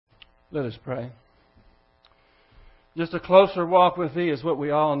Let us pray. Just a closer walk with Thee is what we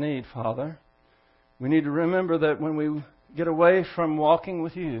all need, Father. We need to remember that when we get away from walking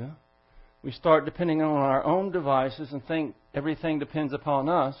with You, we start depending on our own devices and think everything depends upon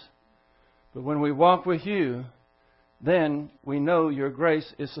us. But when we walk with You, then we know Your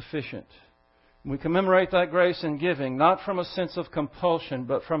grace is sufficient. We commemorate that grace in giving, not from a sense of compulsion,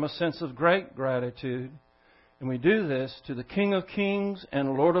 but from a sense of great gratitude. And we do this to the King of Kings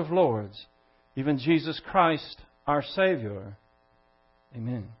and Lord of Lords, even Jesus Christ, our Savior.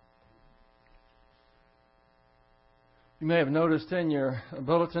 Amen. You may have noticed in your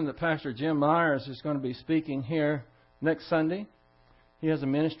bulletin that Pastor Jim Myers is going to be speaking here next Sunday. He has a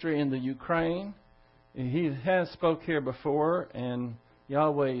ministry in the Ukraine. He has spoke here before, and he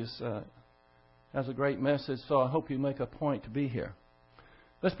always has a great message, so I hope you make a point to be here.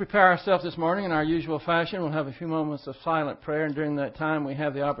 Let's prepare ourselves this morning in our usual fashion. We'll have a few moments of silent prayer, and during that time we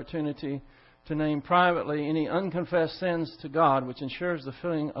have the opportunity to name privately any unconfessed sins to God, which ensures the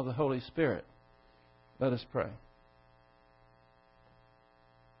filling of the Holy Spirit. Let us pray.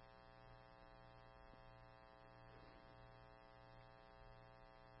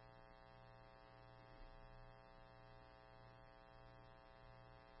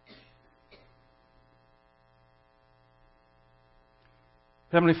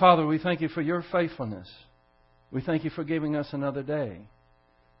 Heavenly Father, we thank You for Your faithfulness. We thank You for giving us another day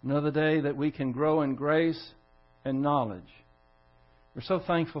that we can grow in grace and knowledge. We're so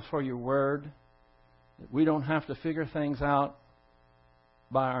thankful for Your Word that we don't have to figure things out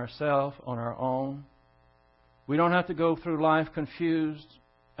by ourselves on our own. We don't have to go through life confused,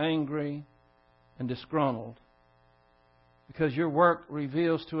 angry, and disgruntled, because Your work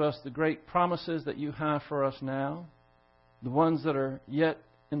reveals to us the great promises that You have for us now, the ones that are yet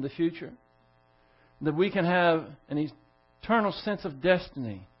in the future, that we can have an eternal sense of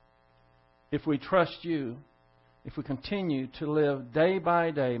destiny if we trust You, if we continue to live day by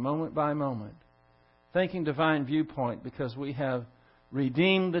day, moment by moment, thinking divine viewpoint, because we have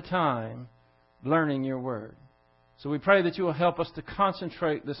redeemed the time learning Your Word. So we pray that You will help us to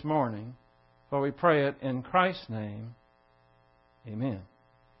concentrate this morning, for we pray it in Christ's name. Amen.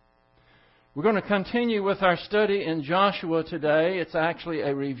 We're going to continue with our study in Joshua today. It's actually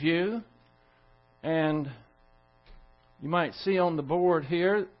a review. And you might see on the board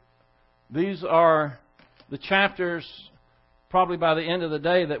here, these are the chapters probably by the end of the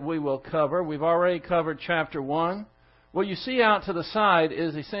day that we will cover. We've already covered chapter 1. What you see out to the side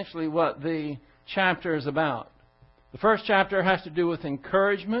is essentially what the chapter is about. The first chapter has to do with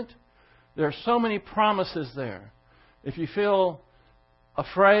encouragement. There are so many promises there. If you feel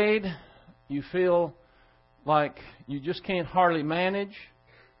afraid, you feel like you just can't hardly manage,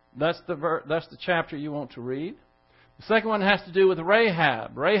 that's the chapter you want to read. The second one has to do with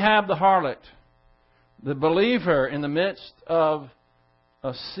Rahab. Rahab the harlot, the believer in the midst of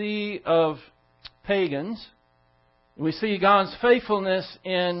a sea of pagans. We see God's faithfulness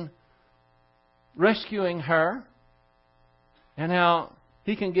in rescuing her, and how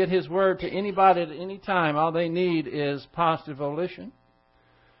He can get His word to anybody at any time. All they need is positive volition.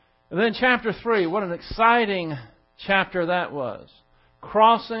 And then chapter 3, what an exciting chapter that was.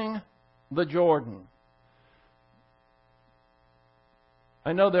 Crossing the Jordan.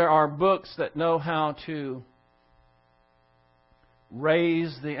 I know there are books that know how to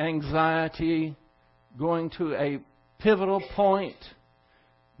raise the anxiety going to a pivotal point.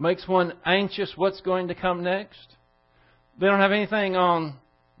 Makes one anxious what's going to come next. They don't have anything on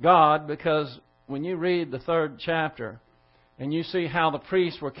God, because when you read the 3rd chapter, and you see how the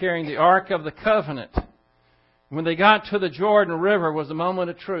priests were carrying the Ark of the Covenant. When they got to the Jordan River was a moment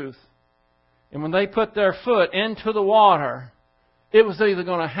of truth. And when they put their foot into the water, it was either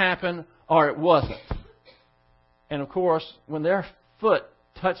going to happen or it wasn't. And of course, when their foot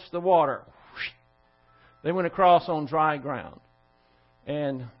touched the water, they went across on dry ground.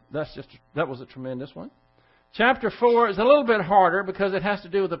 And that was a tremendous one. Chapter 4 is a little bit harder because it has to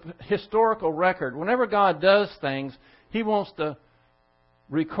do with the historical record. Whenever God does things, He wants to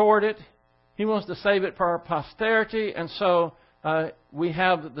record it. He wants to save it for our posterity. And so we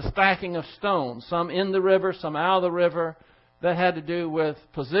have the stacking of stones, some in the river, some out of the river. That had to do with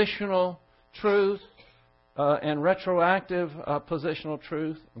positional truth and retroactive positional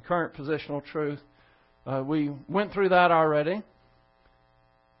truth and current positional truth. We went through that already.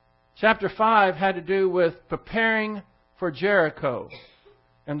 Chapter 5 had to do with preparing for Jericho.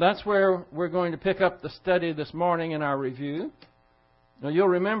 And that's where we're going to pick up the study this morning in our review. Now, you'll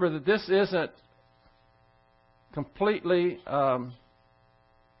remember that this isn't completely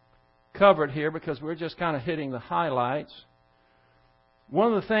covered here because we're just kind of hitting the highlights.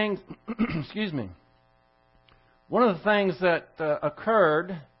 One of the things, excuse me, one of the things that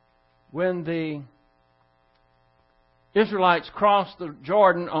occurred when the Israelites crossed the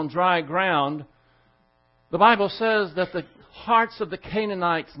Jordan on dry ground, the Bible says that the hearts of the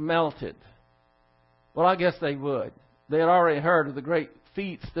Canaanites melted. Well, I guess they would. They had already heard of the great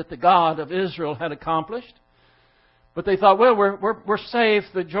feats that the God of Israel had accomplished. But they thought, well, we're safe.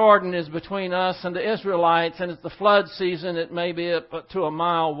 The Jordan is between us and the Israelites, and it's the flood season. It may be up to a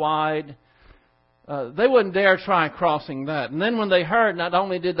mile wide. They wouldn't dare try crossing that. And then when they heard, not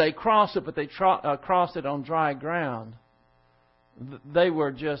only did they cross it, but they crossed it on dry ground. They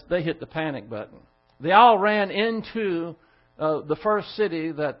hit the panic button. They all ran into the first city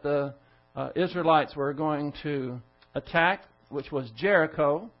that the Israelites were going to attack, which was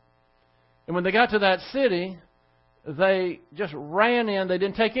Jericho. And when they got to that city, they just ran in. They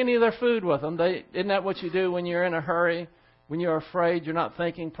didn't take any of their food with them. Isn't that what you do when you're in a hurry? When you're afraid, you're not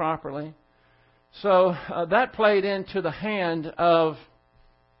thinking properly. So that played into the hand of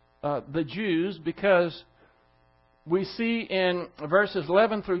the Jews, because we see in verses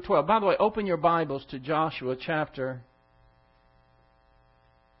 11 through 12. By the way, open your Bibles to Joshua chapter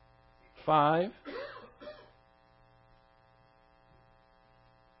 5.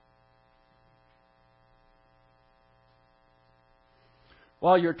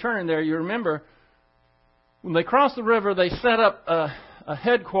 While you're turning there, you remember when they crossed the river, they set up a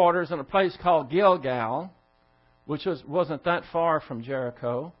headquarters in a place called Gilgal, which wasn't that far from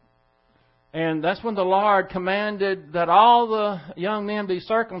Jericho. And that's when the Lord commanded that all the young men be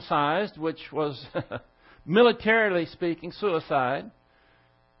circumcised, which was, militarily speaking, suicide,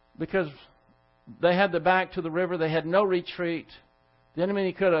 because they had their back to the river. They had no retreat. The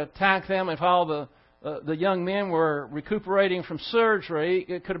enemy could attack them. If all the young men were recuperating from surgery,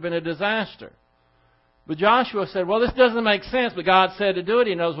 it could have been a disaster. But Joshua said, well, this doesn't make sense, but God said to do it.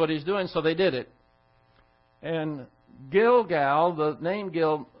 He knows what He's doing, so they did it. And Gilgal, the name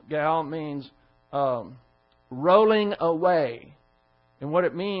Gilgal means rolling away. And what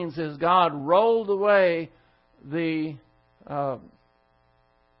it means is God rolled away the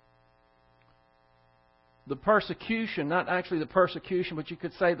persecution, not actually the persecution, but you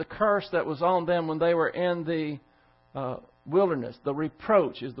could say the curse that was on them when they were in the wilderness. The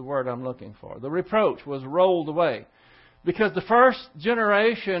reproach is the word I'm looking for. The reproach was rolled away. Because the first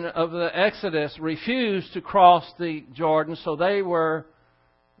generation of the Exodus refused to cross the Jordan, so they were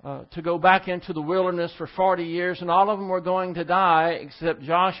to go back into the wilderness for 40 years, and all of them were going to die except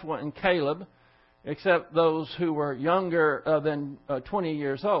Joshua and Caleb, except those who were younger than 20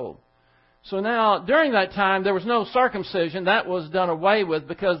 years old. So now, during that time, there was no circumcision. That was done away with,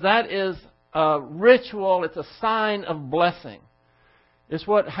 because that is a ritual. It's a sign of blessing. It's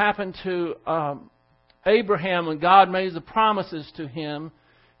what happened to Abraham when God made the promises to him.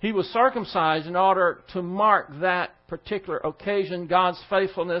 He was circumcised in order to mark that particular occasion, God's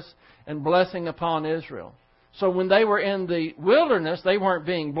faithfulness and blessing upon Israel. So when they were in the wilderness, they weren't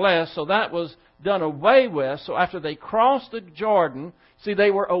being blessed, so that was done away with. So after they crossed the Jordan, see,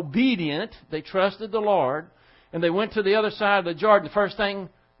 they were obedient, they trusted the Lord, and they went to the other side of the Jordan. The first thing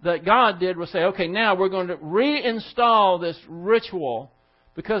that God did was say, okay, now we're going to reinstall this ritual,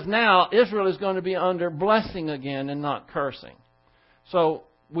 because now Israel is going to be under blessing again and not cursing. So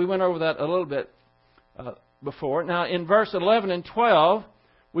we went over that a little bit before. Now in verse 11 and 12,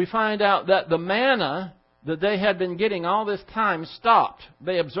 we find out that the manna that they had been getting all this time stopped.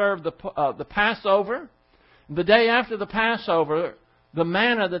 They observed the Passover. The day after the Passover, the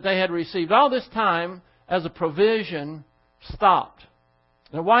manna that they had received all this time as a provision stopped.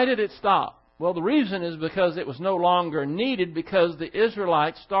 Now why did it stop? Well, the reason is because it was no longer needed, because the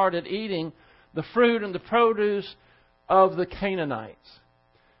Israelites started eating the fruit and the produce of the Canaanites.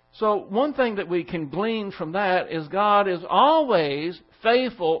 So one thing that we can glean from that is God is always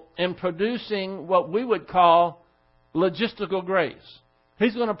faithful in producing what we would call logistical grace.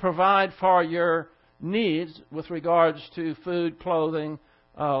 He's going to provide for your needs with regards to food, clothing,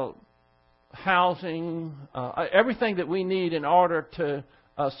 housing, everything that we need in order to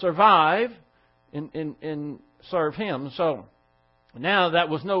survive and serve Him. So now that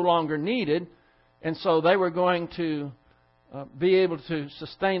was no longer needed, and so they were going to be able to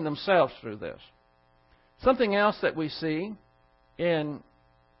sustain themselves through this. Something else that we see in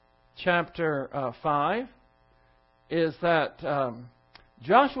chapter 5 is that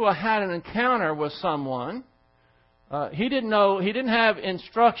Joshua had an encounter with someone. He didn't have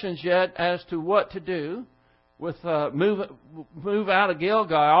instructions yet as to what to do with move out of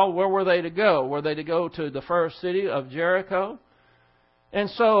Gilgal. Where were they to go? Were they to go to the first city of Jericho? And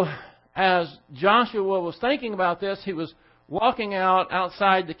so as Joshua was thinking about this, he was walking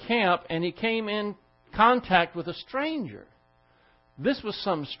outside the camp, and he came in contact with a stranger. This was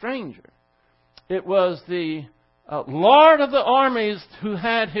some stranger. It was the Lord of the armies who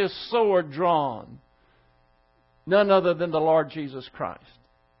had his sword drawn. None other than the Lord Jesus Christ.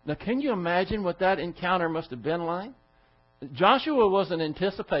 Now, can you imagine what that encounter must have been like? Joshua wasn't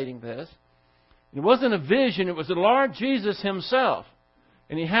anticipating this. It wasn't a vision. It was the Lord Jesus himself.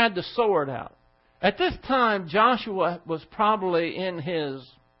 And he had the sword out. At this time, Joshua was probably in his,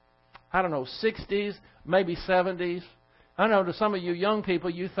 60s, maybe 70s. I know to some of you young people,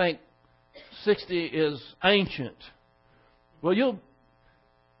 you think 60 is ancient. Well,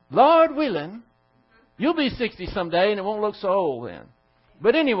 Lord willing, you'll be 60 someday and it won't look so old then.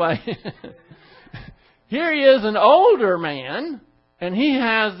 But anyway, here he is, an older man, and he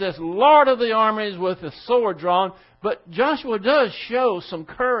has this Lord of the armies with a sword drawn. But Joshua does show some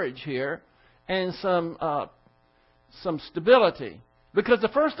courage here and some stability. Because the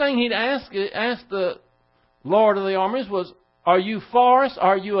first thing he'd ask the Lord of the armies was, are you for us?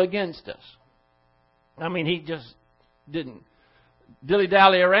 Are you against us? I mean, he just didn't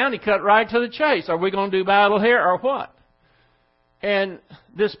dilly-dally around. He cut right to the chase. Are we going to do battle here or what? And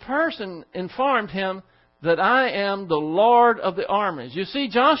this person informed him that I am the Lord of the armies. You see,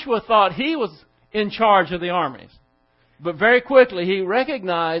 Joshua thought he was in charge of the armies. But very quickly he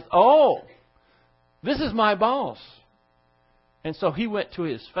recognized, oh, this is my boss. And so he went to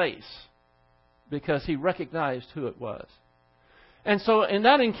his face because he recognized who it was. And so in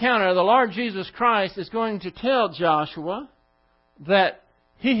that encounter, the Lord Jesus Christ is going to tell Joshua that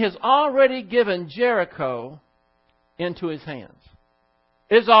he has already given Jericho into his hands.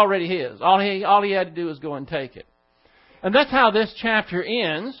 It's already his. All he had to do is go and take it. And that's how this chapter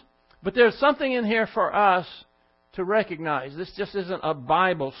ends. But there's something in here for us to recognize. This just isn't a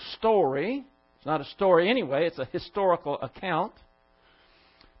Bible story. It's not a story anyway. It's a historical account.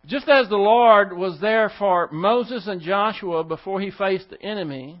 Just as the Lord was there for Moses and Joshua before he faced the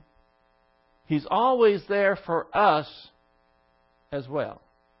enemy, he's always there for us as well.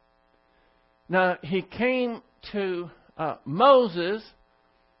 Now, he came to Moses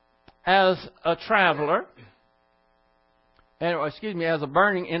as a traveler, as in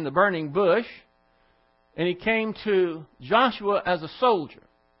the burning bush, and he came to Joshua as a soldier.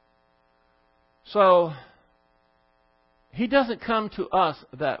 So, he doesn't come to us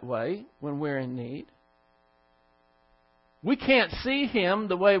that way when we're in need. We can't see him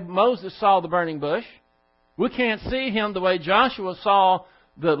the way Moses saw the burning bush. We can't see him the way Joshua saw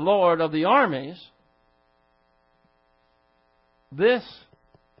the Lord of the armies. This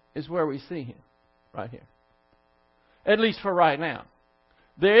is where we see him, right here. At least for right now.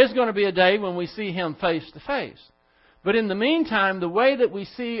 There is going to be a day when we see him face to face. But in the meantime, the way that we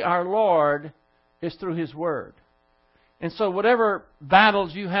see our Lord is through his word. And so whatever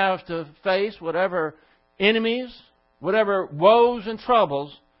battles you have to face, whatever enemies, whatever woes and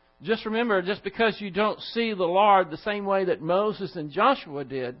troubles, just remember, just because you don't see the Lord the same way that Moses and Joshua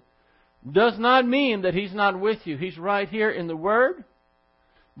did, does not mean that he's not with you. He's right here in the Word,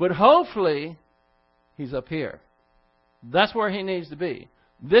 but hopefully he's up here. That's where he needs to be.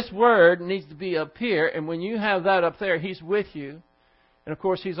 This Word needs to be up here, and when you have that up there, he's with you. And of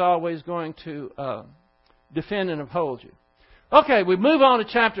course, he's always going to defend and uphold you. Okay, we move on to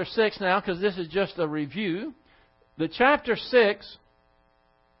chapter 6 now, because this is just a review. The chapter 6,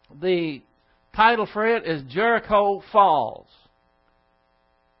 the title for it is Jericho Falls.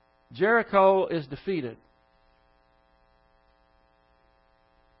 Jericho is defeated.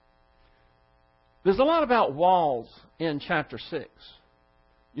 There's a lot about walls in chapter 6.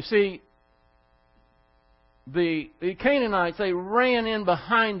 You see, the Canaanites, they ran in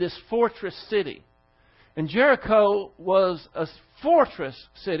behind this fortress city. And Jericho was a fortress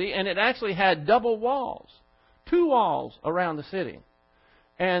city, and it actually had double walls. 2 walls around the city.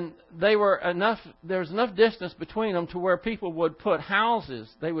 And there was enough distance between them to where people would put houses.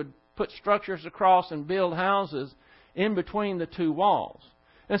 They would put structures across and build houses in between the 2 walls.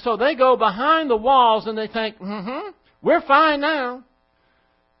 And so they go behind the walls and they think, we're fine now.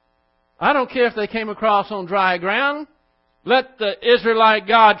 I don't care if they came across on dry ground. Let the Israelite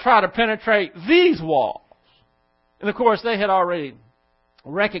God try to penetrate these walls. And of course, they had already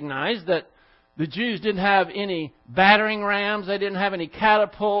recognized that the Jews didn't have any battering rams. They didn't have any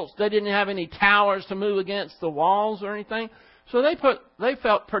catapults. They didn't have any towers to move against the walls or anything. So they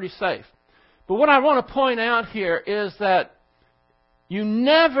felt pretty safe. But what I want to point out here is that you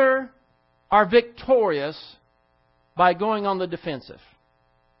never are victorious by going on the defensive.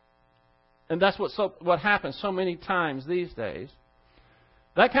 And that's what happens so many times these days.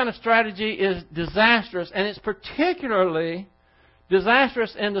 That kind of strategy is disastrous, and it's particularly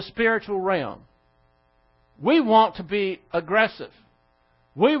disastrous in the spiritual realm. We want to be aggressive.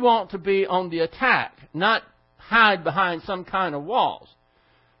 We want to be on the attack, not hide behind some kind of walls.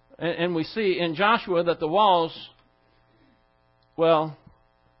 And we see in Joshua that the walls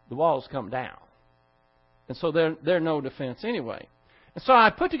come down. And so they're no defense anyway. And so I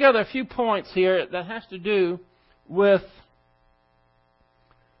put together a few points here that has to do with,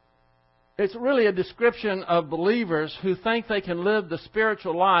 it's really a description of believers who think they can live the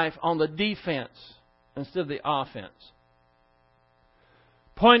spiritual life on the defense instead of the offense.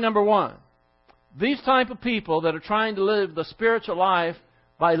 Point number 1. These type of people that are trying to live the spiritual life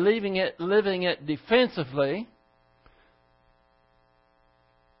by living it defensively,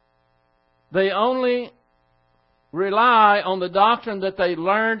 they only rely on the doctrine that they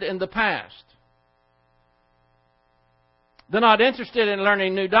learned in the past. They're not interested in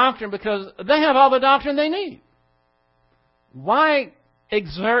learning new doctrine because they have all the doctrine they need. Why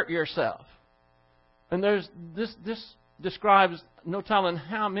exert yourself? And this describes no telling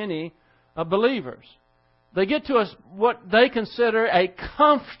how many believers. They get to what they consider a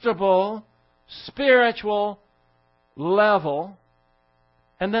comfortable spiritual level,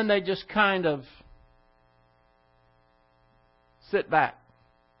 and then they just kind of sit back.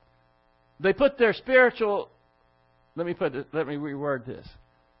 They put their spiritual, let me reword this.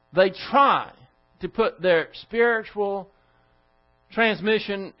 They try to put their spiritual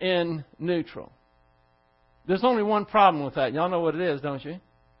transmission in neutral. There's only one problem with that. Y'all know what it is, don't you?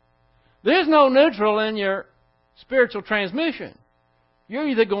 There's no neutral in your spiritual transmission. You're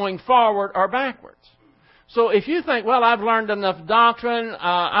either going forward or backwards. So if you think, well, I've learned enough doctrine,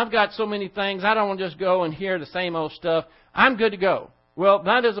 I've got so many things, I don't want to just go and hear the same old stuff, I'm good to go. Well,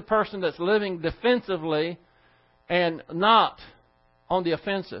 that is a person that's living defensively and not on the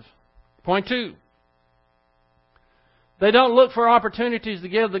offensive. Point 2. They don't look for opportunities to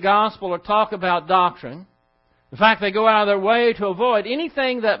give the gospel or talk about doctrine. In fact, they go out of their way to avoid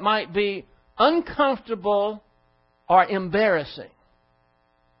anything that might be uncomfortable or embarrassing.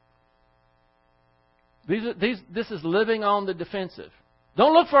 This is living on the defensive.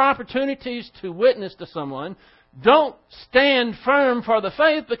 Don't look for opportunities to witness to someone. Don't stand firm for the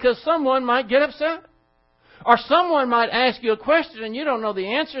faith because someone might get upset. Or someone might ask you a question and you don't know the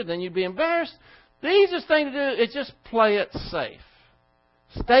answer, then you'd be embarrassed. The easiest thing to do is just play it safe.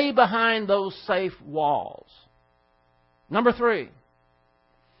 Stay behind those safe walls. Number 3.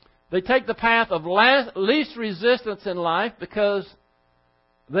 They take the path of least resistance in life because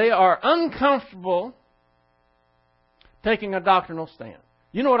they are uncomfortable taking a doctrinal stand.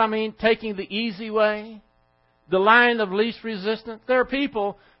 You know what I mean? Taking the easy way. The line of least resistance. There are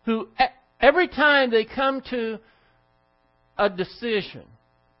people who, every time they come to a decision,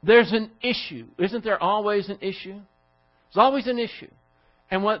 there's an issue. Isn't there always an issue? There's always an issue.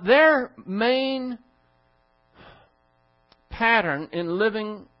 And what their main pattern in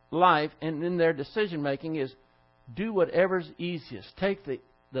living life and in their decision making is do whatever's easiest. Take the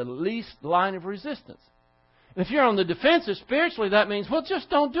least line of resistance. If you're on the defensive spiritually, that means, well, just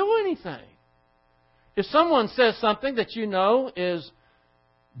don't do anything. If someone says something that you know is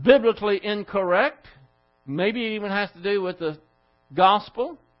biblically incorrect, maybe it even has to do with the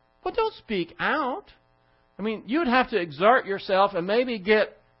gospel, well, don't speak out. I mean, you'd have to exert yourself and maybe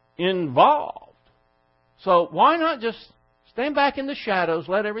get involved. So why not just stand back in the shadows,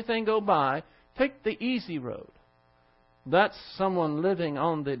 let everything go by, take the easy road? That's someone living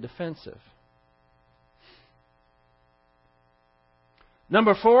on the defensive.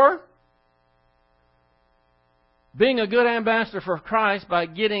 Number 4, being a good ambassador for Christ by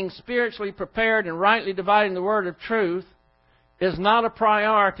getting spiritually prepared and rightly dividing the word of truth is not a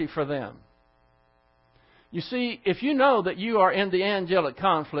priority for them. You see, if you know that you are in the angelic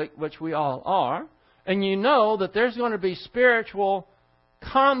conflict, which we all are, and you know that there's going to be spiritual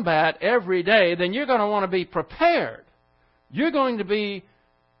combat every day, then you're going to want to be prepared. You're going to be,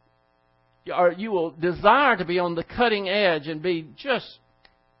 or you will desire to be on the cutting edge and be just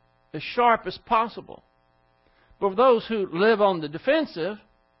as sharp as possible. But for those who live on the defensive,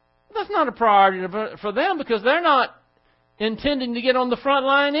 that's not a priority for them because they're not intending to get on the front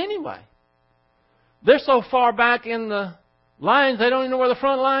line anyway. They're so far back in the lines, they don't even know where the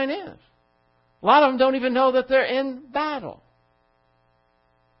front line is. A lot of them don't even know that they're in battle.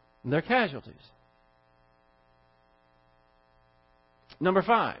 And they're casualties. Number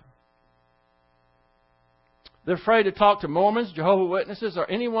 5. They're afraid to talk to Mormons, Jehovah's Witnesses, or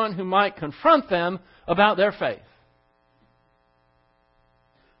anyone who might confront them about their faith.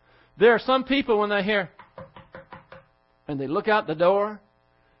 There are some people when they hear and they look out the door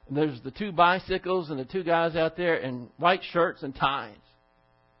And there's the two bicycles and the two guys out there in white shirts and ties.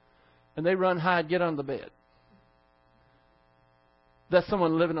 And they run, hide, get on the bed. That's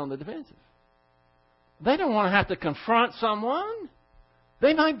someone living on the defensive. They don't want to have to confront someone.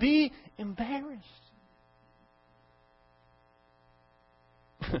 They might be embarrassed.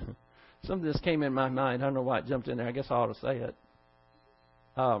 Some of this came in my mind. I don't know why it jumped in there. I guess I ought to say it.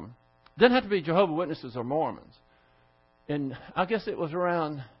 Doesn't have to be Jehovah's Witnesses or Mormons. And I guess it was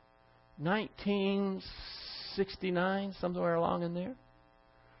around 1969, somewhere along in there.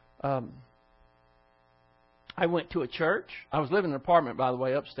 I went to a church. I was living in an apartment, by the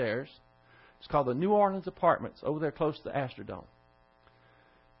way, upstairs. It's called the New Orleans Apartments, over there close to the Astrodome.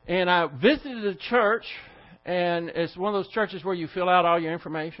 And I visited a church, and it's one of those churches where you fill out all your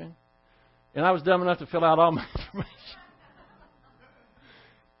information. And I was dumb enough to fill out all my information.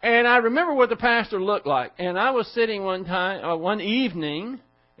 And I remember what the pastor looked like. And I was sitting one evening,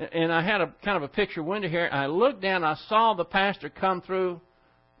 and I had a kind of a picture window here. And I looked down, I saw the pastor come through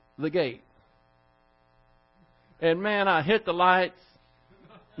the gate. And man, I hit the lights,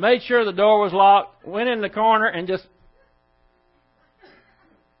 made sure the door was locked, went in the corner, and just...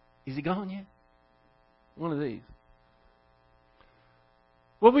 Is he gone yet? One of these.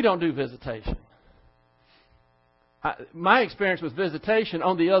 Well, we don't do visitation. My experience with visitation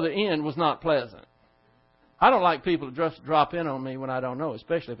on the other end was not pleasant. I don't like people to just drop in on me when I don't know,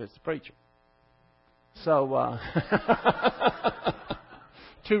 especially if it's the preacher. So,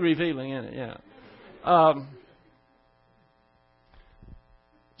 too revealing, isn't it? Yeah.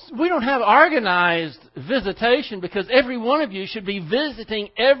 We don't have organized visitation because every one of you should be visiting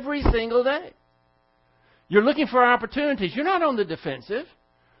every single day. You're looking for opportunities. You're not on the defensive.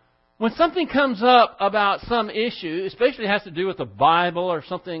 When something comes up about some issue, especially has to do with the Bible or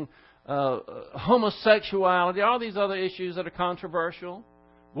something, homosexuality, all these other issues that are controversial,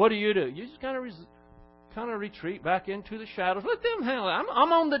 what do? You just kind of retreat back into the shadows. Let them handle it.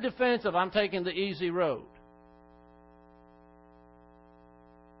 I'm on the defensive. I'm taking the easy road.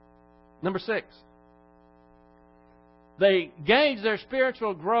 Number 6. They gauge their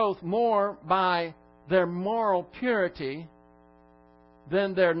spiritual growth more by their moral purity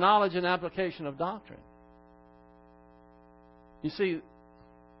than their knowledge and application of doctrine. You see,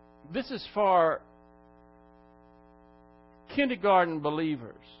 this is for kindergarten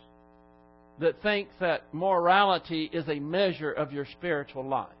believers that think that morality is a measure of your spiritual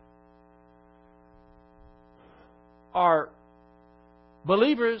life. Are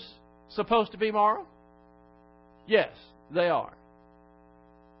believers supposed to be moral? Yes, they are.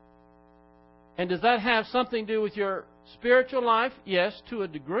 And does that have something to do with your spiritual life? Yes, to a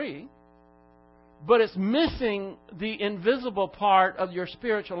degree. But it's missing the invisible part of your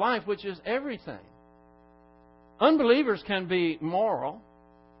spiritual life, which is everything. Unbelievers can be moral.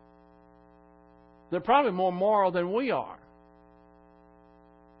 They're probably more moral than we are.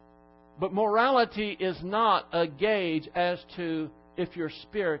 But morality is not a gauge as to if you're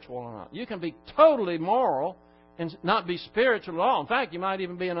spiritual or not. You can be totally moral and not be spiritual at all. In fact, you might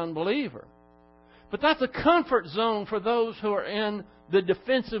even be an unbeliever. But that's a comfort zone for those who are in the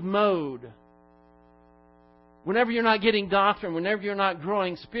defensive mode. Whenever you're not getting doctrine, whenever you're not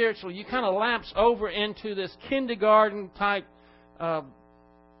growing spiritually, you kind of lapse over into this kindergarten type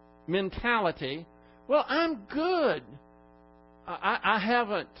mentality. Well, I'm good. I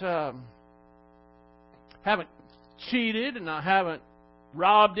haven't cheated, and I haven't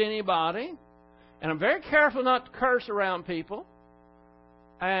robbed anybody, and I'm very careful not to curse around people.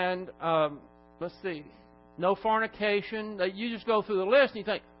 And let's see, no fornication. You just go through the list, and you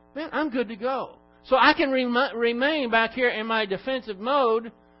think, man, I'm good to go. So I can remain back here in my defensive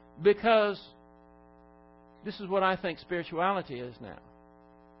mode because this is what I think spirituality is now.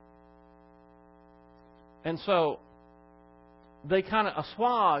 And so they kind of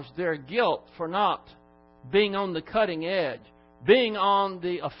assuage their guilt for not being on the cutting edge, being on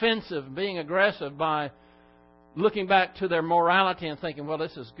the offensive, being aggressive by looking back to their morality and thinking, well,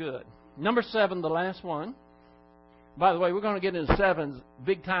 this is good. Number 7, the last one. By the way, we're going to get into 7s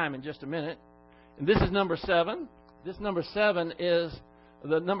big time in just a minute. And this is number 7. This number 7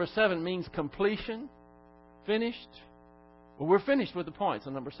 means completion, finished. Well, we're finished with the points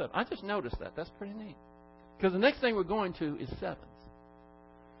on number 7. I just noticed that. That's pretty neat. Because the next thing we're going to is 7s.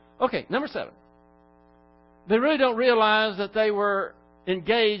 Okay, number 7. They really don't realize that they were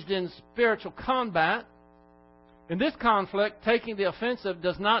engaged in spiritual combat. In this conflict, taking the offensive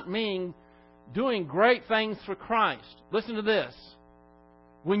does not mean doing great things for Christ. Listen to this.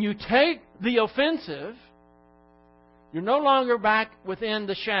 When you take the offensive, you're no longer back within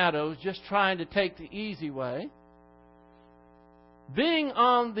the shadows just trying to take the easy way. being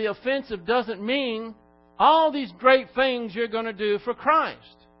on the offensive doesn't mean all these great things you're going to do for Christ.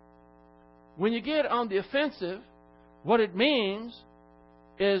 When you get on the offensive, what it means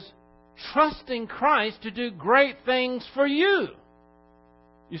is trusting Christ to do great things for you.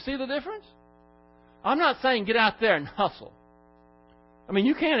 You see the difference? I'm not saying get out there and hustle. I mean,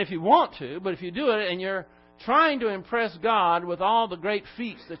 you can if you want to, but if you do it and you're trying to impress God with all the great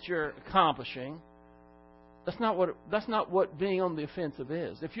feats that you're accomplishing, that's not what being on the offensive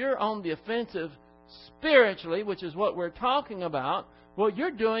is. If you're on the offensive spiritually, which is what we're talking about, what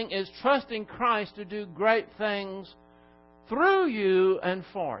you're doing is trusting Christ to do great things through you and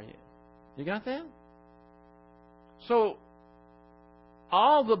for you. You got that? So,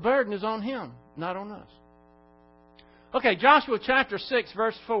 all the burden is on Him, not on us. Okay, Joshua chapter 6,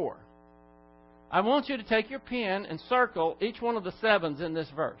 verse 4. I want you to take your pen and circle each one of the sevens in this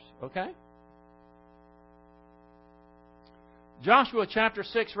verse, okay? Joshua chapter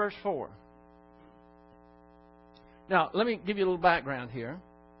 6, verse 4. Now, let me give you a little background here.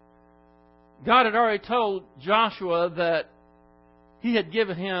 God had already told Joshua that He had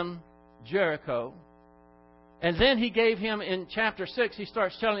given him Jericho. And then He gave him, in chapter 6, He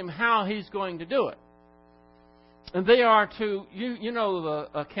starts telling him how He's going to do it. And they are to, you know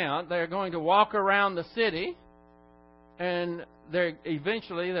the account, they're going to walk around the city, and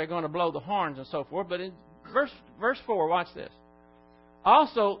eventually they're going to blow the horns and so forth. But in verse 4, watch this.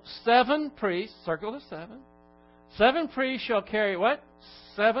 Also, 7 priests, circle the 7. 7 priests shall carry what?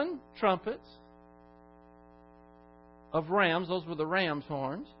 7 trumpets of rams. Those were the ram's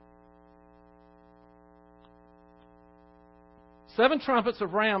horns. 7 trumpets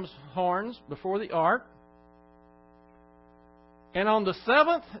of ram's horns before the ark. And on the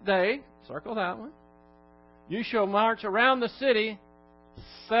 7th day, circle that one, you shall march around the city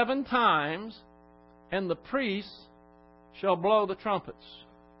 7 times, and the priests shall blow the trumpets.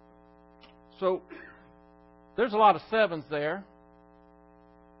 So, there's a lot of 7s there.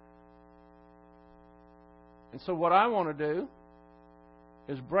 And so what I want to do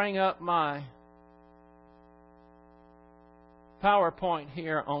is bring up my PowerPoint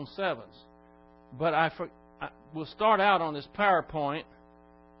here on 7s. But we'll start out on this PowerPoint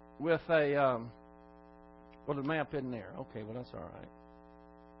with a the map isn't there. Okay, well, that's all right.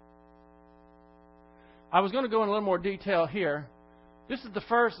 I was going to go in a little more detail here. This is the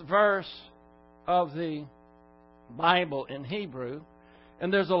first verse of the Bible in Hebrew,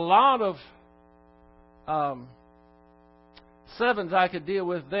 and there's a lot of 7s I could deal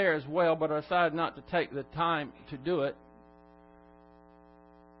with there as well, but I decided not to take the time to do it.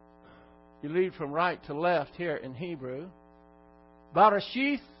 You lead from right to left here in Hebrew.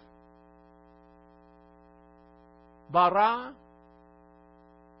 Barashith, bara,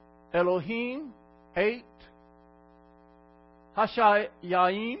 Elohim, 8,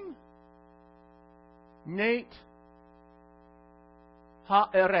 Hashayim, Nate,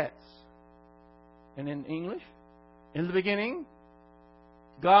 Ha'eretz. And in English, in the beginning,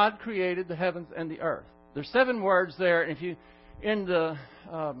 God created the heavens and the earth. There's 7 words there. If you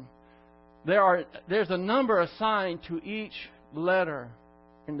there's a number assigned to each letter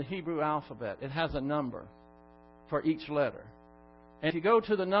in the Hebrew alphabet. It has a number for each letter. And if you go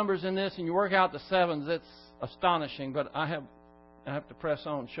to the numbers in this and you work out the 7s, it's astonishing. But I have to press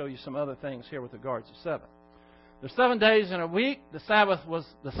on and show you some other things here with regards to 7. There's 7 days in a week. The Sabbath was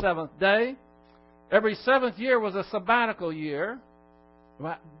the 7th day. Every 7th year was a sabbatical year.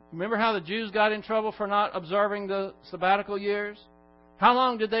 Remember how the Jews got in trouble for not observing the sabbatical years? How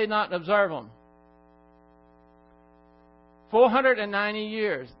long did they not observe them? 490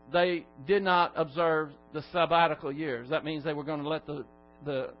 years they did not observe the sabbatical years. That means they were going to let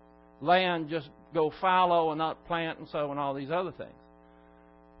the land just go fallow and not plant and sow and all these other things.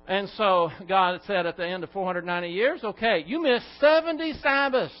 And so God said at the end of 490 years, okay, you missed 70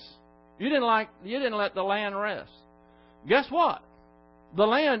 Sabbaths. You didn't let the land rest. Guess what? The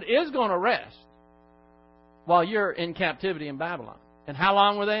land is going to rest while you're in captivity in Babylon. And how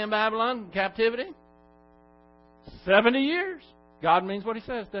long were they in Babylon, in captivity? 70 years. God means what He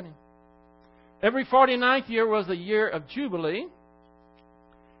says, doesn't He? Every 49th year was a year of Jubilee.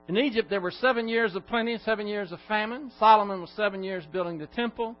 In Egypt, there were 7 years of plenty and 7 years of famine. Solomon was 7 years building the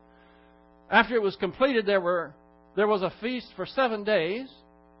temple. After it was completed, there was a feast for 7 days.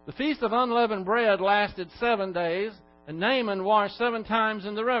 The Feast of Unleavened Bread lasted 7 days, and Naaman washed 7 times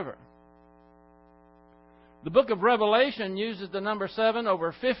in the river. The book of Revelation uses the number 7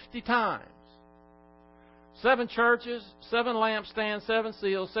 over 50 times. 7 churches, 7 lampstands, 7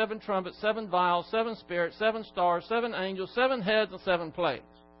 seals, 7 trumpets, 7 vials, 7 spirits, 7 stars, 7 angels, 7 heads, and 7 plagues.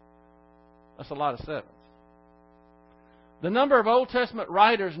 That's a lot of 7s. The number of Old Testament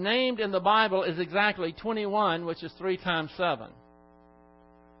writers named in the Bible is exactly 21, which is 3 times 7.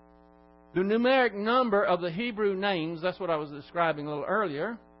 The numeric number of the Hebrew names, that's what I was describing a little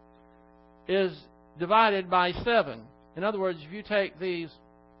earlier, is divided by 7. In other words, if you take these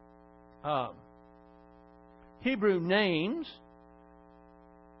Hebrew names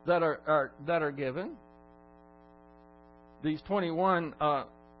that are given, these 21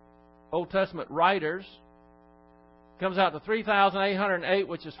 Old Testament writers, comes out to 3,808,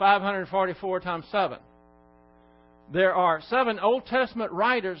 which is 544 times 7. There are 7 Old Testament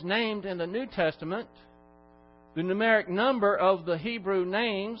writers named in the New Testament. The numeric number of the Hebrew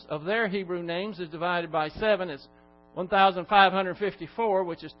names, of their Hebrew names, is divided by 7. It's 1,554,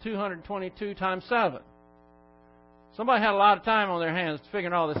 which is 222 times 7. Somebody had a lot of time on their hands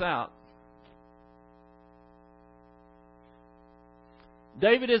figuring all this out.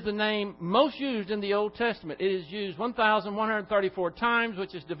 David is the name most used in the Old Testament. It is used 1,134 times,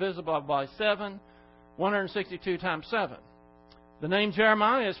 which is divisible by 7, 162 times 7. The name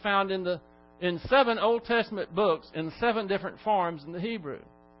Jeremiah is found in 7 Old Testament books in 7 different forms in the Hebrew.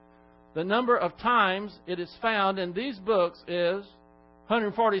 The number of times it is found in these books is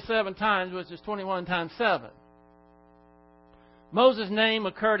 147 times, which is 21 times 7. Moses' name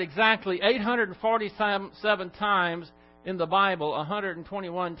occurred exactly 847 times in the Bible,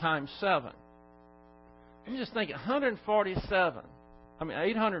 121 times 7. I'm just thinking, 847.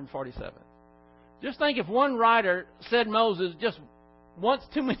 Just think if one writer said Moses just once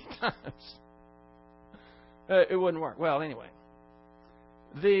too many times, it wouldn't work. Well, anyway.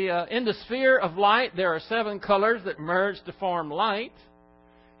 In the sphere of light, there are 7 colors that merge to form light.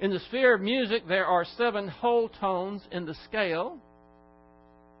 In the sphere of music, there are 7 whole tones in the scale.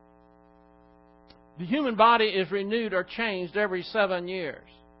 The human body is renewed or changed every 7 years.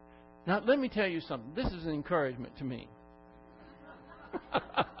 Now, let me tell you something. This is an encouragement to me.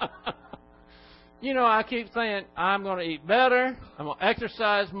 You know, I keep saying, I'm going to eat better, I'm going to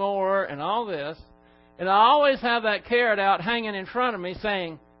exercise more, and all this. And I always have that carrot out hanging in front of me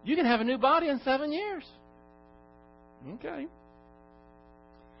saying, you can have a new body in 7 years. Okay.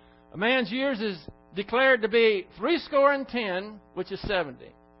 A man's years is declared to be 70, which is 70.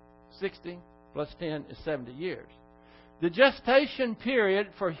 60 plus 10 is 70 years. The gestation period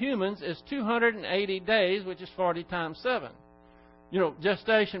for humans is 280 days, which is 40 times 7. You know,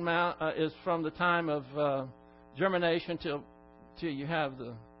 gestation is from the time of germination till you have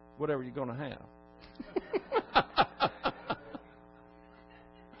the whatever you're going to have.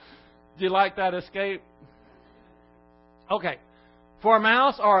 Do you like that escape? Okay. For a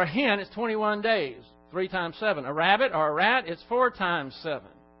mouse or a hen, it's 21 days, 3 times 7. A rabbit or a rat, it's 4 times 7.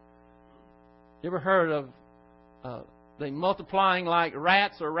 You ever heard of they multiplying like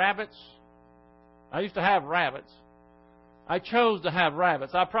rats or rabbits? I used to have rabbits. I chose to have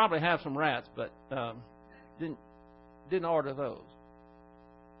rabbits. I probably have some rats, but didn't order those.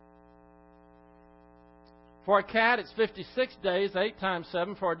 For a cat, it's 56 days, 8 times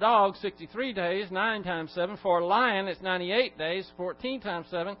 7. For a dog, 63 days, 9 times 7. For a lion, it's 98 days, 14 times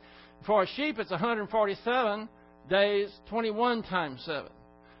 7. For a sheep, it's 147 days, 21 times 7.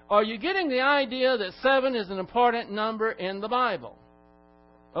 Are you getting the idea that 7 is an important number in the Bible?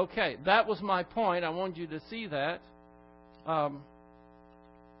 Okay, that was my point. I wanted you to see that.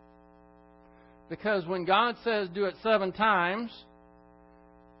 Because when God says do it 7 times,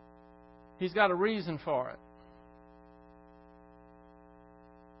 He's got a reason for it.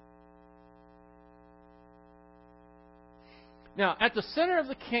 Now, at the center of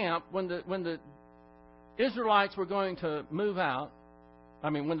the camp, when the Israelites were going to move out,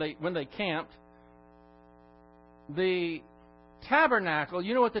 when they camped, the tabernacle,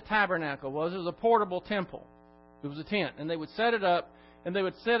 you know what the tabernacle was? It was a portable temple. It was a tent, and they would set it up,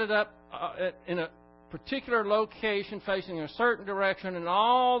 in a particular location facing a certain direction, and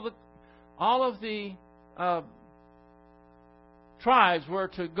all of the tribes were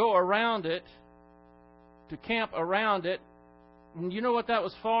to go around it, to camp around it. And you know what that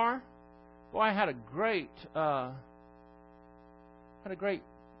was for? Boy, I had a great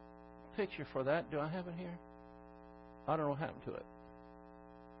picture for that. Do I have it here? I don't know what happened to it.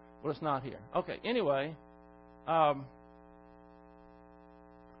 Well, it's not here. Okay, anyway.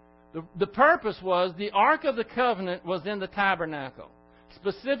 The purpose was the Ark of the Covenant was in the tabernacle.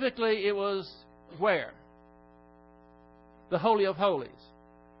 Specifically, it was where? The Holy of Holies.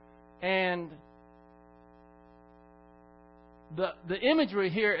 And the imagery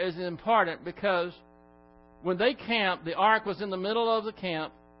here is important because when they camped, the Ark was in the middle of the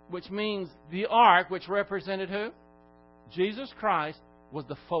camp, which means the Ark, which represented who? Jesus Christ, was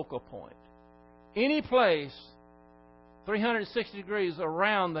the focal point. Any place 360 degrees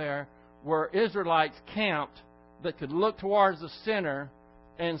around there were Israelites camped that could look towards the center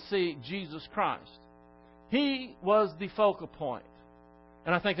and see Jesus Christ. He was the focal point.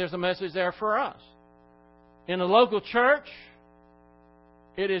 And I think there's a message there for us. In a local church,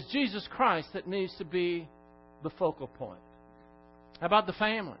 it is Jesus Christ that needs to be the focal point. How about the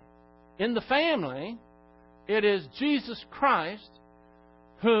family? In the family, it is Jesus Christ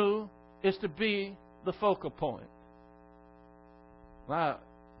who is to be the focal point. Wow.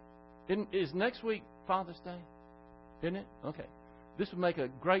 Is next week Father's Day? Isn't it? Okay. This would make a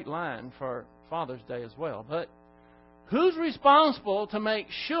great line for Father's Day as well. But who's responsible to make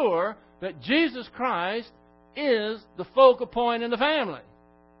sure that Jesus Christ is the focal point in the family?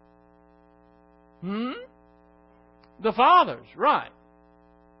 The fathers, right.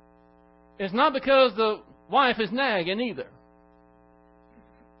 It's not because the wife is nagging either.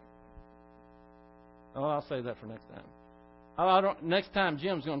 Oh, I'll save that for next time. Next time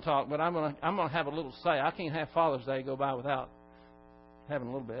Jim's going to talk, but I'm going to have a little say. I can't have Father's Day go by without having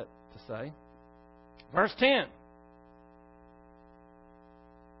a little bit to say. Verse 10.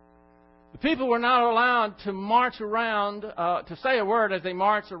 The people were not allowed to march around, to say a word as they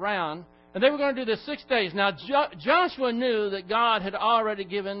marched around. And they were going to do this 6 days. Now, Joshua knew that God had already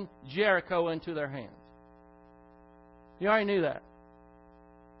given Jericho into their hands. He already knew that.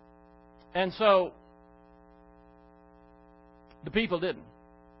 And so, the people didn't.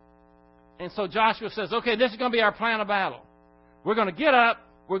 And so Joshua says, okay, this is going to be our plan of battle. We're going to get up,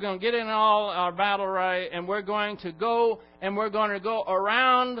 we're going to get in all our battle array, and we're going to go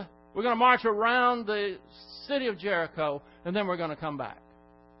around, we're going to march around the city of Jericho, and then we're going to come back.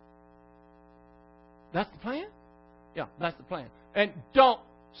 That's the plan? Yeah, that's the plan. And don't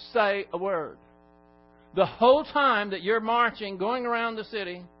say a word. The whole time that you're marching, going around the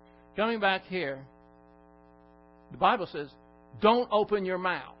city, coming back here, the Bible says, don't open your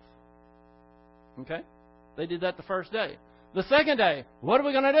mouth. Okay? They did that the first day. The second day, what are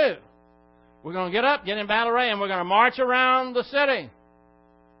we going to do? We're going to get up, get in battle array, and we're going to march around the city.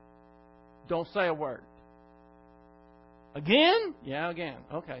 Don't say a word. Again? Yeah, again.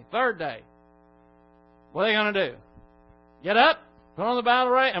 Okay. Third day. What are they going to do? Get up, put on the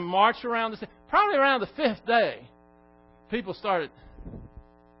battle array, and march around the city. Probably around the fifth day, people started,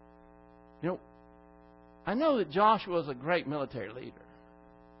 I know that Joshua was a great military leader,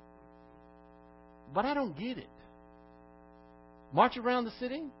 but I don't get it. March around the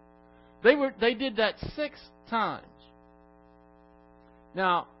city? They did that 6 times.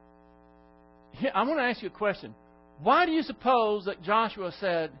 Now, I want to ask you a question. Why do you suppose that Joshua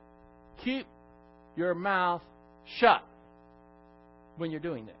said, keep your mouth shut when you're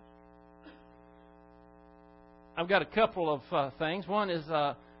doing this? I've got a couple of things. One is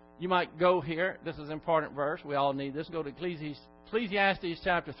you might go here. This is an important verse. We all need this. Go to Ecclesiastes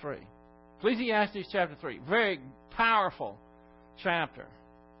chapter 3. Ecclesiastes chapter 3. Very powerful chapter.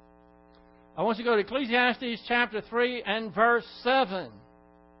 I want you to go to Ecclesiastes chapter 3 and verse 7.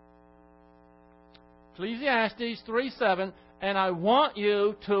 Ecclesiastes 3:7. And I want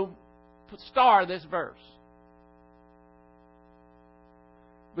you to star this verse.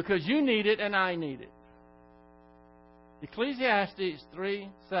 Because you need it and I need it. Ecclesiastes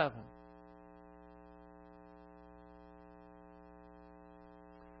 3:7.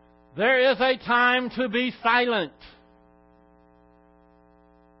 There is a time to be silent.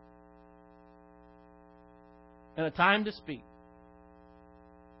 And a time to speak.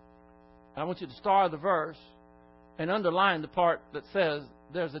 I want you to star the verse and underline the part that says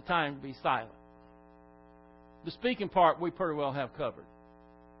there's a time to be silent. The speaking part we pretty well have covered.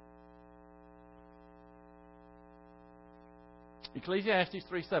 Ecclesiastes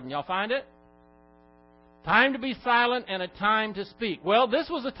 3:7. Y'all find it? Time to be silent and a time to speak. Well, this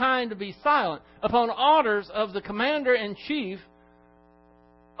was a time to be silent upon orders of the commander-in-chief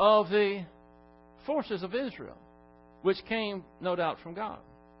of the forces of Israel, which came, no doubt, from God.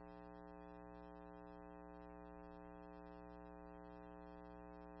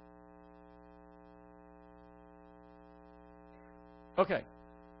 Okay,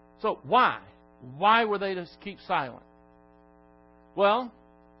 so why? Why were they to keep silent? Well,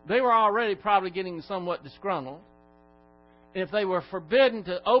 they were already probably getting somewhat disgruntled. If they were forbidden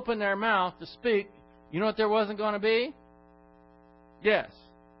to open their mouth to speak, you know what there wasn't going to be? Yes.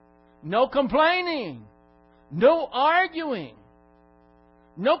 No complaining. No arguing.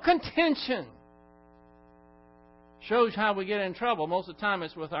 No contention. Shows how we get in trouble. Most of the time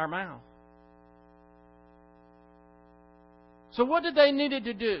it's with our mouth. So what did they needed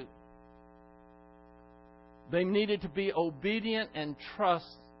to do? They needed to be obedient and trust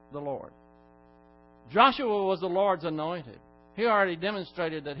the Lord. Joshua was the Lord's anointed. He already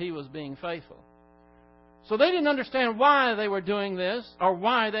demonstrated that he was being faithful. So they didn't understand why they were doing this or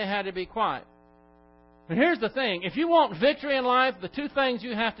why they had to be quiet. But here's the thing. If you want victory in life, the two things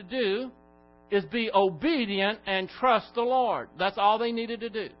you have to do is be obedient and trust the Lord. That's all they needed to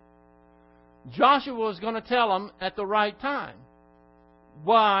do. Joshua was going to tell them at the right time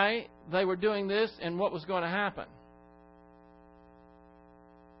why they were doing this and what was going to happen.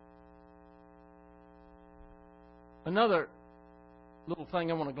 Another little thing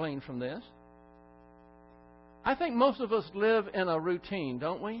I want to glean from this. I think most of us live in a routine,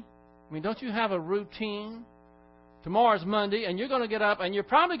 don't we? I mean, don't you have a routine? Tomorrow's Monday, and you're going to get up, and you're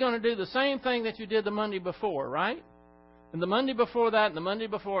probably going to do the same thing that you did the Monday before, right? And the Monday before that, and the Monday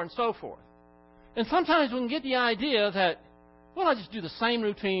before, and so forth. And sometimes we can get the idea that, well, I just do the same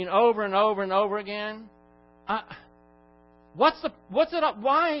routine over and over and over again. Why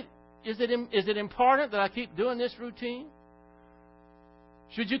is it important that I keep doing this routine?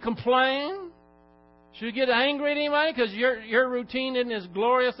 Should you complain? Should you get angry at anybody because your routine isn't as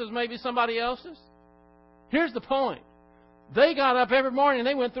glorious as maybe somebody else's? Here's the point. They got up every morning and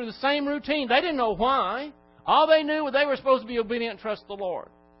they went through the same routine. They didn't know why. All they knew was they were supposed to be obedient and trust the Lord.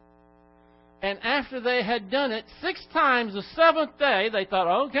 And after they had done it 6 times, the 7th day, they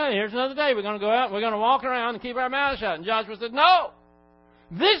thought, okay, here's another day. We're going to go out and we're going to walk around and keep our mouths shut. And Joshua said, no.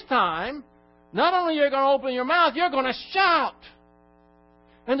 This time, not only are you going to open your mouth, you're going to shout.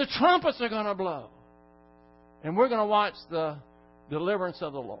 And the trumpets are going to blow. And we're going to watch the deliverance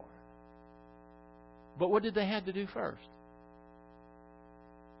of the Lord. But what did they have to do first?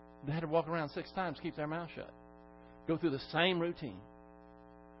 They had to walk around 6 times, keep their mouth shut. Go through the same routine.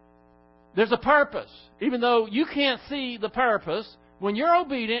 There's a purpose. Even though you can't see the purpose, when you're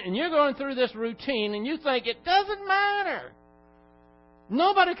obedient and you're going through this routine and you think it doesn't matter.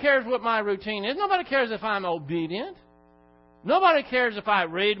 Nobody cares what my routine is. Nobody cares if I'm obedient. Nobody cares if I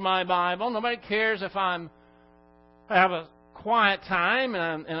read my Bible. Nobody cares if I have a quiet time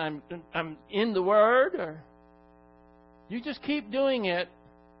and I'm in the Word. Or you just keep doing it.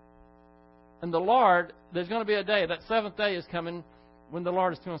 And the Lord, there's going to be a day, that 7th day is coming, when the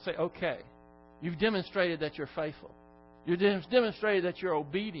Lord is going to say, okay, you've demonstrated that you're faithful. You've demonstrated that you're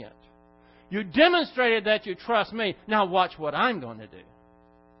obedient. You demonstrated that you trust me. Now watch what I'm going to do.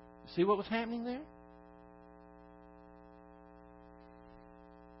 See what was happening there?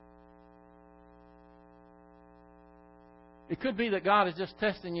 It could be that God is just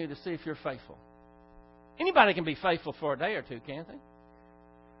testing you to see if you're faithful. Anybody can be faithful for a day or two, can't they?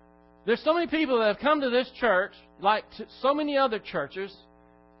 There's so many people that have come to this church, like so many other churches.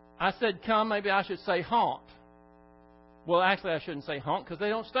 I said come, maybe I should say haunt. Well, actually I shouldn't say haunt because they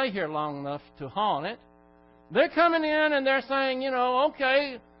don't stay here long enough to haunt it. They're coming in and they're saying,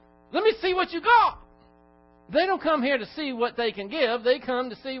 okay, let me see what you got. They don't come here to see what they can give. They come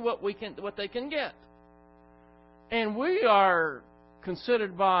to see what they can get. And we are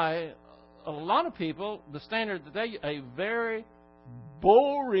considered by a lot of people, the standard that a very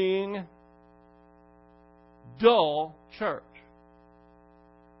boring, dull church.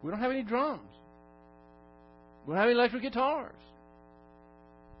 We don't have any drums. We don't have any electric guitars.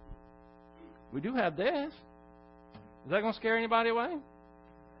 We do have this. Is that going to scare anybody away? It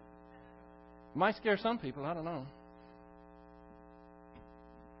might scare some people. I don't know.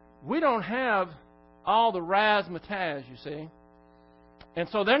 We don't have all the razzmatazz, you see. And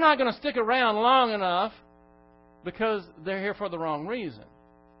so they're not going to stick around long enough because they're here for the wrong reason.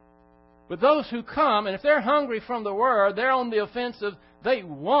 But those who come, and if they're hungry from the Word, they're on the offensive, they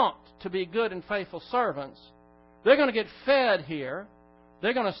want to be good and faithful servants, they're going to get fed here.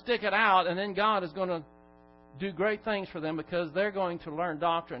 They're going to stick it out, and then God is going to do great things for them because they're going to learn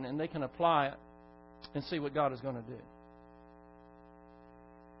doctrine and they can apply it and see what God is going to do.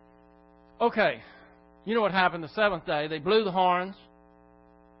 Okay, you know what happened the 7th day? They blew the horns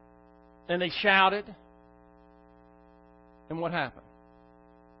and they shouted. And what happened?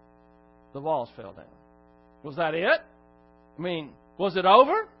 The walls fell down. Was that it? I mean, was it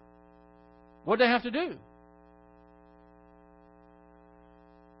over? What did they have to do?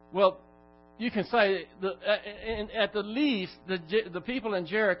 Well, you can say, at the least, the people in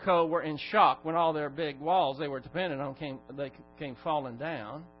Jericho were in shock when all their big walls they were dependent on came falling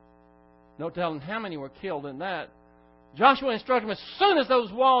down. No telling how many were killed in that. Joshua instructed them, as soon as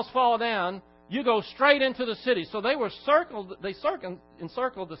those walls fall down, you go straight into the city. So they encircled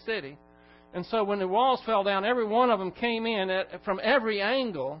the city. And so when the walls fell down, every one of them came in from every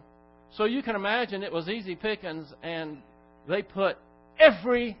angle. So you can imagine it was easy pickings, and they put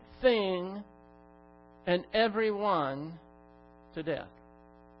everything and everyone to death.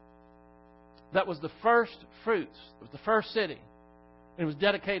 that was the first fruits. It was the first city. It was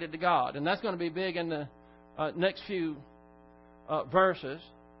dedicated to God. And that's going to be big in the next few verses.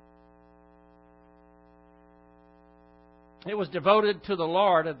 It was devoted to the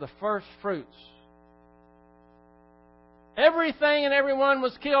Lord as the first fruits. Everything and everyone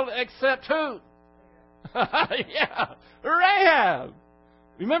was killed except who? Yeah, Rahab.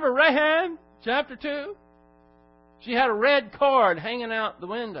 Remember Rahab, chapter 2? She had a red cord hanging out the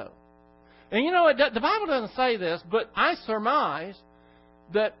window. And you know, the Bible doesn't say this, but I surmise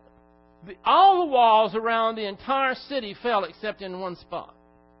that all the walls around the entire city fell except in one spot.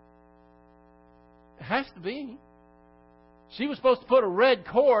 It has to be. She was supposed to put a red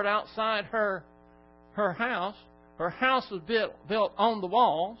cord outside her house. Her house was built on the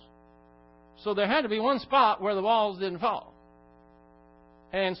walls. So there had to be one spot where the walls didn't fall.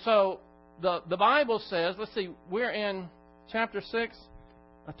 And so the Bible says, let's see, we're in chapter 6.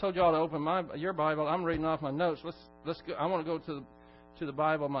 I told you all to open your Bible. I'm reading off my notes. Let's go. I want to go to the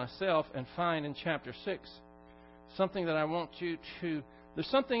Bible myself and find in chapter 6 something that I want you to... There's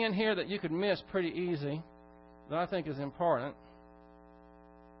something in here that you could miss pretty easy that I think is important.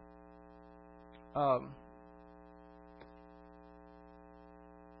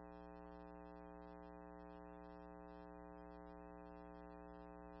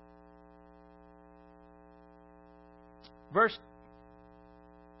 Verse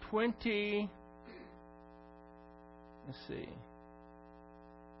 20, let's see,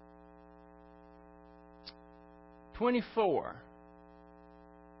 24.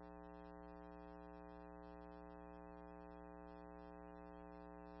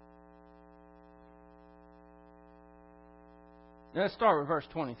 Let's start with verse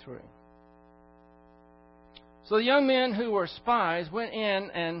 23. So the young men who were spies went in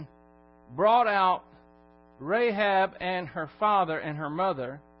and brought out Rahab and her father and her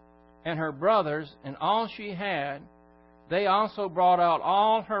mother and her brothers and all she had. They also brought out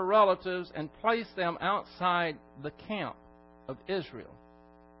all her relatives and placed them outside the camp of Israel.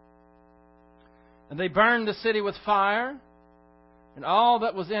 And they burned the city with fire and all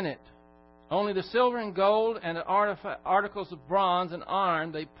that was in it. Only the silver and gold and the articles of bronze and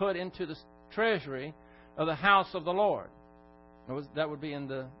iron they put into the treasury of the house of the Lord. That would be in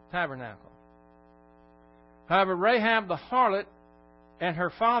the tabernacle. However, Rahab the harlot and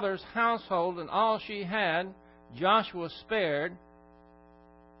her father's household and all she had, Joshua spared,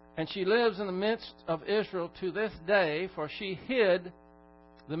 and she lives in the midst of Israel to this day, for she hid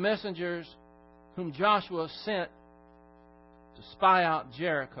the messengers whom Joshua sent to spy out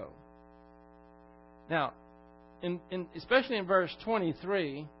Jericho. Now, especially in verse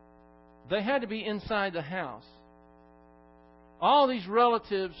 23, they had to be inside the house. All these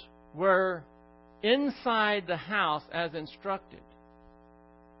relatives were inside the house as instructed.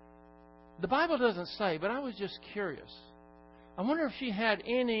 The Bible doesn't say, but I was just curious. I wonder if she had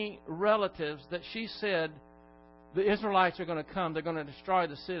any relatives that she said, the Israelites are going to come, they're going to destroy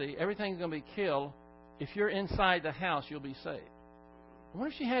the city, everything's going to be killed. If you're inside the house, you'll be saved. I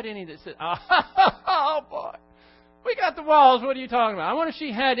wonder if she had any that said, oh boy, we got the walls, what are you talking about? I wonder if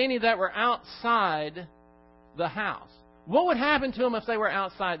she had any that were outside the house. What would happen to them if they were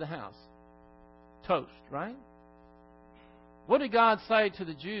outside the house? Toast, right? What did God say to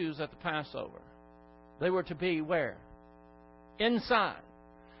the Jews at the Passover? They were to be where? Inside.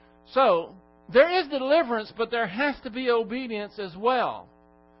 So, there is deliverance, but there has to be obedience as well.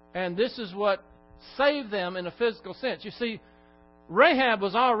 And this is what saved them in a physical sense. You see, Rahab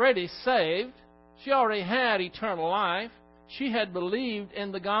was already saved. She already had eternal life. She had believed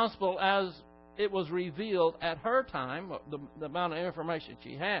in the gospel as it was revealed at her time, the amount of information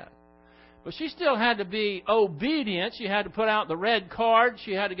she had. But she still had to be obedient. She had to put out the red card.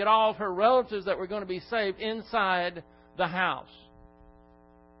 She had to get all of her relatives that were going to be saved inside the house.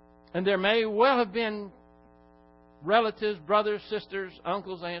 And there may well have been relatives, brothers, sisters,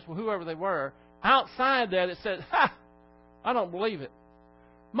 uncles, aunts, whoever they were, outside there that said, I don't believe it.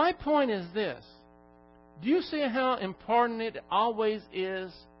 My point is this. Do you see how important it always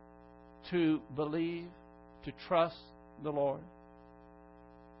is to believe, to trust the Lord?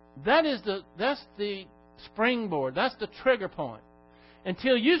 That's the springboard. That's the trigger point.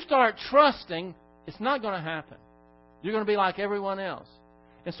 Until you start trusting, it's not going to happen. You're going to be like everyone else.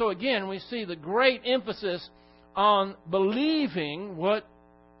 And so again, we see the great emphasis on believing what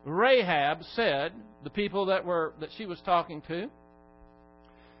Rahab said, the people that she was talking to.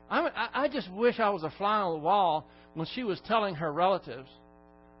 I just wish I was a fly on the wall when she was telling her relatives,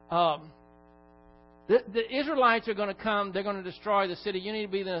 the Israelites are going to come, they're going to destroy the city, you need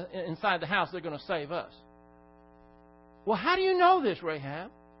to be inside the house, they're going to save us. Well, how do you know this, Rahab?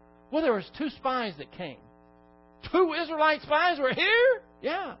 Well, there was 2 spies that came. 2 Israelite spies were here?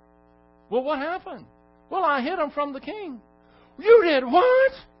 Yeah. Well, what happened? Well, I hid them from the king. You did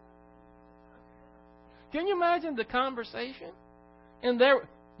what? Can you imagine the conversation? And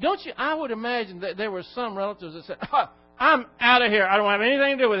I would imagine that there were some relatives that said, I'm out of here. I don't have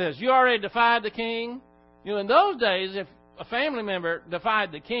anything to do with this. You already defied the king. In those days, if a family member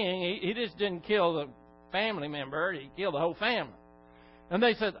defied the king, he just didn't kill the family member. He killed the whole family. And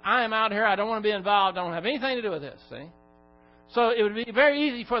they said, I am out here. I don't want to be involved. I don't have anything to do with this. See? So it would be very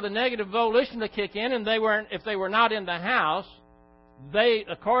easy for the negative volition to kick in, and if they were not in the house, they,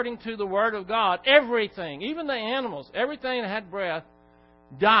 according to the Word of God, everything, even the animals, everything that had breath,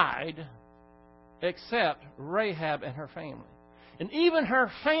 died except Rahab and her family. And even her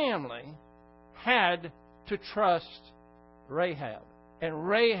family had to trust Rahab. And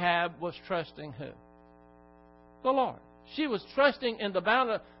Rahab was trusting who? The Lord. She was trusting in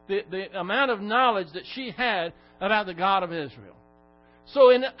the amount of knowledge that she had about the God of Israel.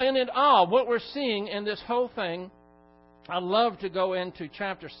 So in it all, what we're seeing in this whole thing, I'd love to go into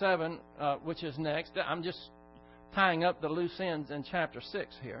chapter 7, which is next. I'm just tying up the loose ends in chapter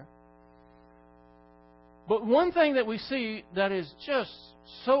 6 here. But one thing that we see that is just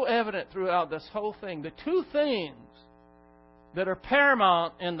so evident throughout this whole thing, the 2 things that are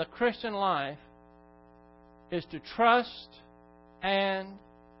paramount in the Christian life is to trust and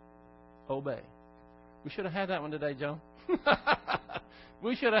obey. We should have had that one today, Joe.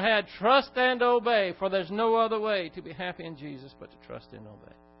 We should have had trust and obey, for there's no other way to be happy in Jesus but to trust and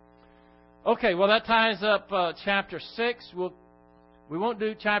obey. Okay, well, that ties up chapter 6. We won't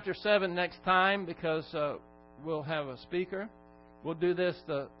do chapter 7 next time because we'll have a speaker. We'll do this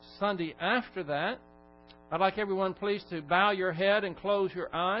the Sunday after that. I'd like everyone, please, to bow your head and close your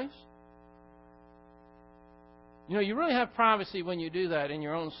eyes. You really have privacy when you do that in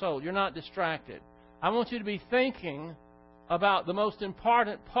your own soul. You're not distracted. I want you to be thinking about the most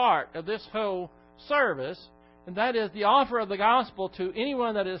important part of this whole service, and that is the offer of the gospel to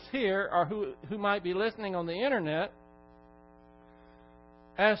anyone that is here or who might be listening on the internet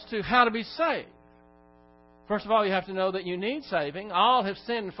as to how to be saved. First of all, you have to know that you need saving. All have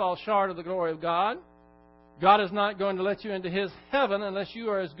sinned and fall short of the glory of God. God is not going to let you into His heaven unless you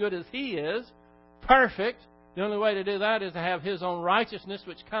are as good as He is, perfect. The only way to do that is to have His own righteousness,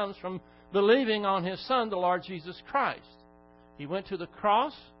 which comes from believing on His Son, the Lord Jesus Christ. He went to the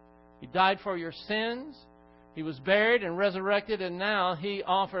cross. He died for your sins. He was buried and resurrected, and now He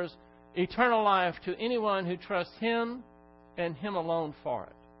offers eternal life to anyone who trusts Him and Him alone for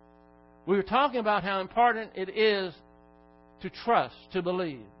it. We were talking about how important it is to trust, to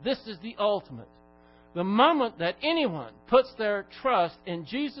believe. This is the ultimate. The moment that anyone puts their trust in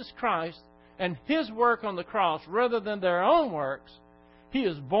Jesus Christ and His work on the cross rather than their own works, he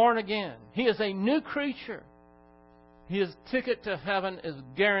is born again. He is a new creature. His ticket to heaven is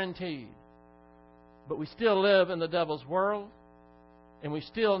guaranteed. But we still live in the devil's world, and we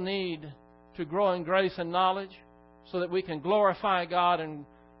still need to grow in grace and knowledge so that we can glorify God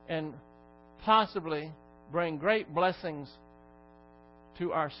and possibly bring great blessings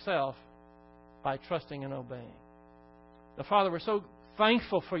to ourselves by trusting and obeying. Now, Father, we're so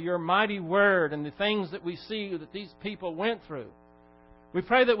thankful for Your mighty word and the things that we see that these people went through. We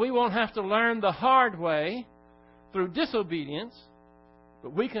pray that we won't have to learn the hard way through disobedience,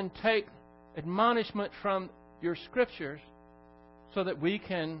 but we can take admonishment from Your Scriptures so that we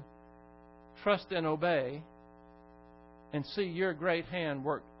can trust and obey and see Your great hand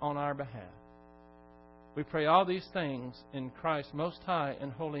work on our behalf. We pray all these things in Christ's most high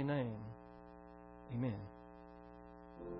and holy name. Amen.